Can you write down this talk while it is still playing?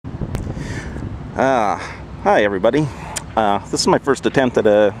Hi everybody. This is my first attempt at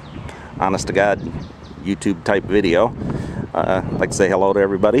a honest-to-God YouTube type video. I'd like to say hello to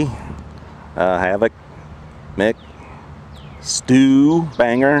everybody. Havoc, Mick, Stu,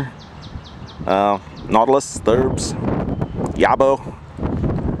 Banger, Nautilus, Thurbs, Yabo,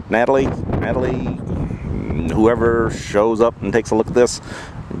 Natalie, whoever shows up and takes a look at this,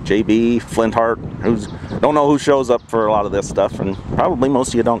 JB, Flintheart, don't know who shows up for a lot of this stuff, and probably most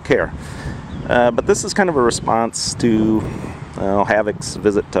of you don't care. But this is kind of a response to Havoc's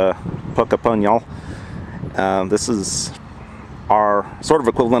visit to Pukapunyal. This is our sort of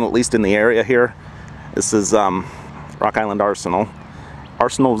equivalent, at least in the area here. This is Rock Island Arsenal.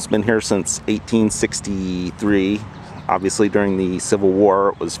 Arsenal's been here since 1863. Obviously during the Civil War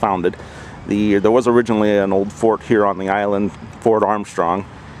it was founded. There was originally an old fort here on the island, Fort Armstrong.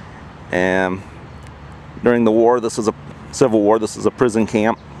 And during the war, this is a Civil War, this is a prison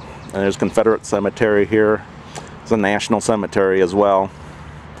camp. And there's Confederate cemetery here. It's a national cemetery as well.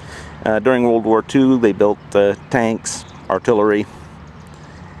 During World War II, they built tanks, artillery,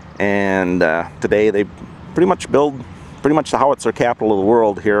 and today they pretty much the howitzer capital of the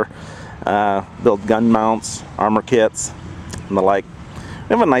world here. Build gun mounts, armor kits, and the like.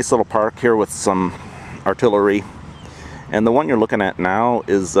 We have a nice little park here with some artillery. And the one you're looking at now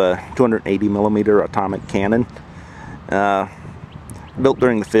is a 280mm atomic cannon. Built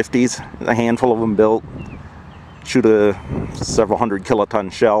during the 50s, a handful of them built. Shoot a several hundred kiloton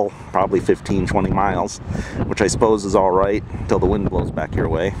shell, probably 15-20 miles, which I suppose is alright until the wind blows back your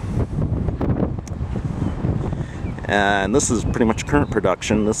way. And this is pretty much current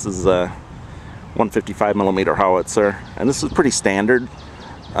production. This is a 155mm howitzer, and this is pretty standard.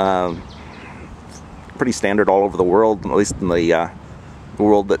 Pretty standard all over the world, at least in the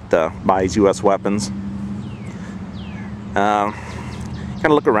world that buys U.S. weapons.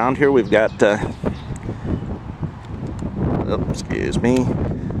 Kind of look around here. We've got, excuse me,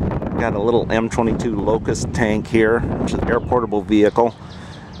 got a little M22 Locust tank here, which is an air portable vehicle,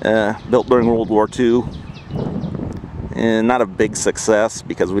 built during World War II. And not a big success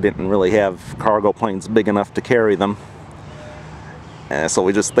because we didn't really have cargo planes big enough to carry them.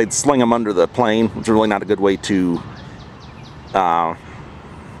 So they'd sling them under the plane, which is really not a good way to,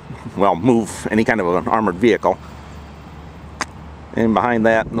 well, move any kind of an armored vehicle. And behind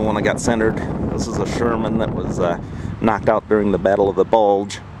that, the one that got centered, this is a Sherman that was knocked out during the Battle of the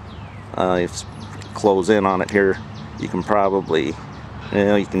Bulge. If you close in on it here, you can probably,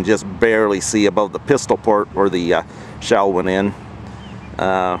 you can just barely see above the pistol port where the shell went in.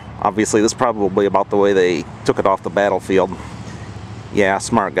 Obviously, this is probably about the way they took it off the battlefield. Yeah,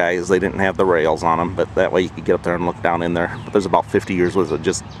 smart guys, they didn't have the rails on them, but that way you could get up there and look down in there. But there's about 50 years worth of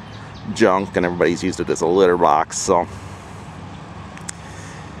just junk, and everybody's used it as a litter box, so.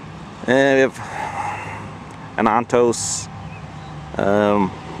 And we have an Ontos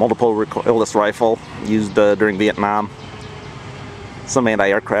multiple recoilless rifle used during Vietnam. Some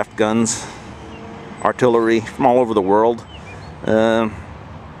anti-aircraft guns, artillery from all over the world. Some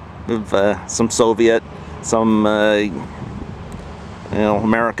Soviet, some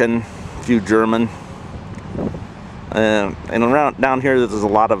American, a few German. And around down here there's a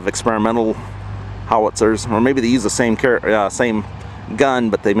lot of experimental howitzers, or maybe they use the same gun,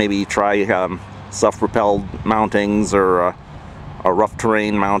 but they maybe try self-propelled mountings or a rough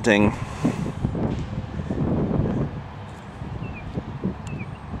terrain mounting.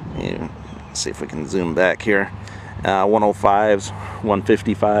 Let's see if we can zoom back here. 105s,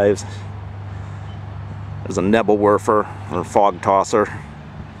 155s. There's a Nebelwerfer, or Fog Tosser,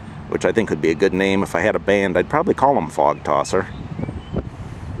 which I think would be a good name. If I had a band, I'd probably call them Fog Tosser.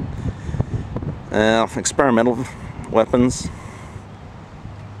 Experimental weapons.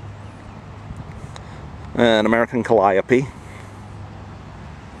 An American Calliope.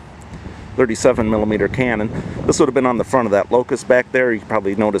 37mm cannon. This would have been on the front of that Locust back there. You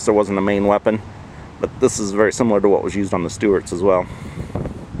probably noticed there wasn't a main weapon, but this is very similar to what was used on the Stuarts as well.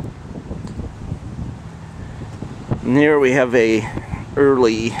 And here we have a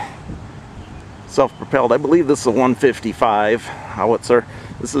early self-propelled, I believe this is a 155 howitzer.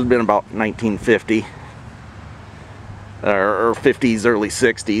 This has been about 1950 or 50s, early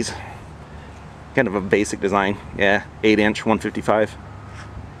 60s. Kind of a basic design. Yeah, 8-inch 155.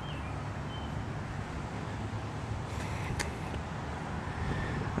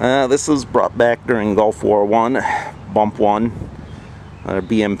 This was brought back during Gulf War I, Bump 1,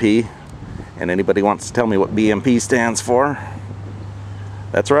 BMP. And anybody wants to tell me what BMP stands for?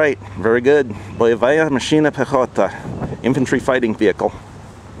 That's right, very good. Bojowa Maszyna Pechota, infantry fighting vehicle.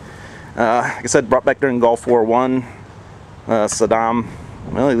 Like I said, brought back during Gulf War I. Saddam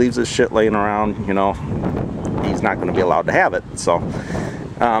well, he leaves his shit laying around, you know, he's not going to be allowed to have it. So,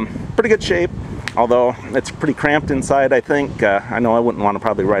 pretty good shape, although it's pretty cramped inside, I think. I know I wouldn't want to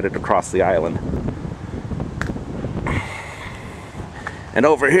probably ride it across the island. And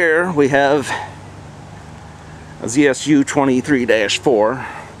over here we have a ZSU 23-4,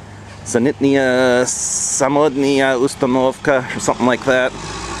 Sanitnia Samodnia Ustanovka, or something like that.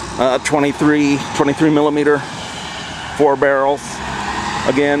 23 millimeter, 4 barrels.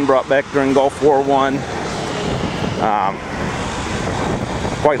 Again, brought back during Gulf War I.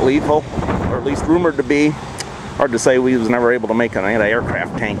 Quite lethal, or at least rumored to be. Hard to say, we was never able to make an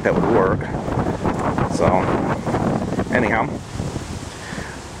anti-aircraft tank that would work. So, anyhow.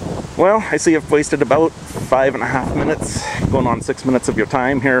 Well, I see I've wasted about 5.5 minutes, going on 6 minutes of your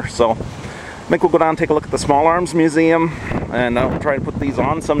time here, so I think we'll go down and take a look at the Small Arms Museum, and I'll try to put these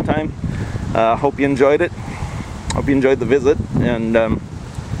on sometime. Hope you enjoyed it. Hope you enjoyed the visit, and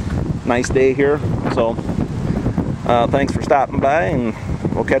nice day here. So thanks for stopping by, and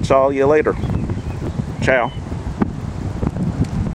we'll catch all you later. Ciao.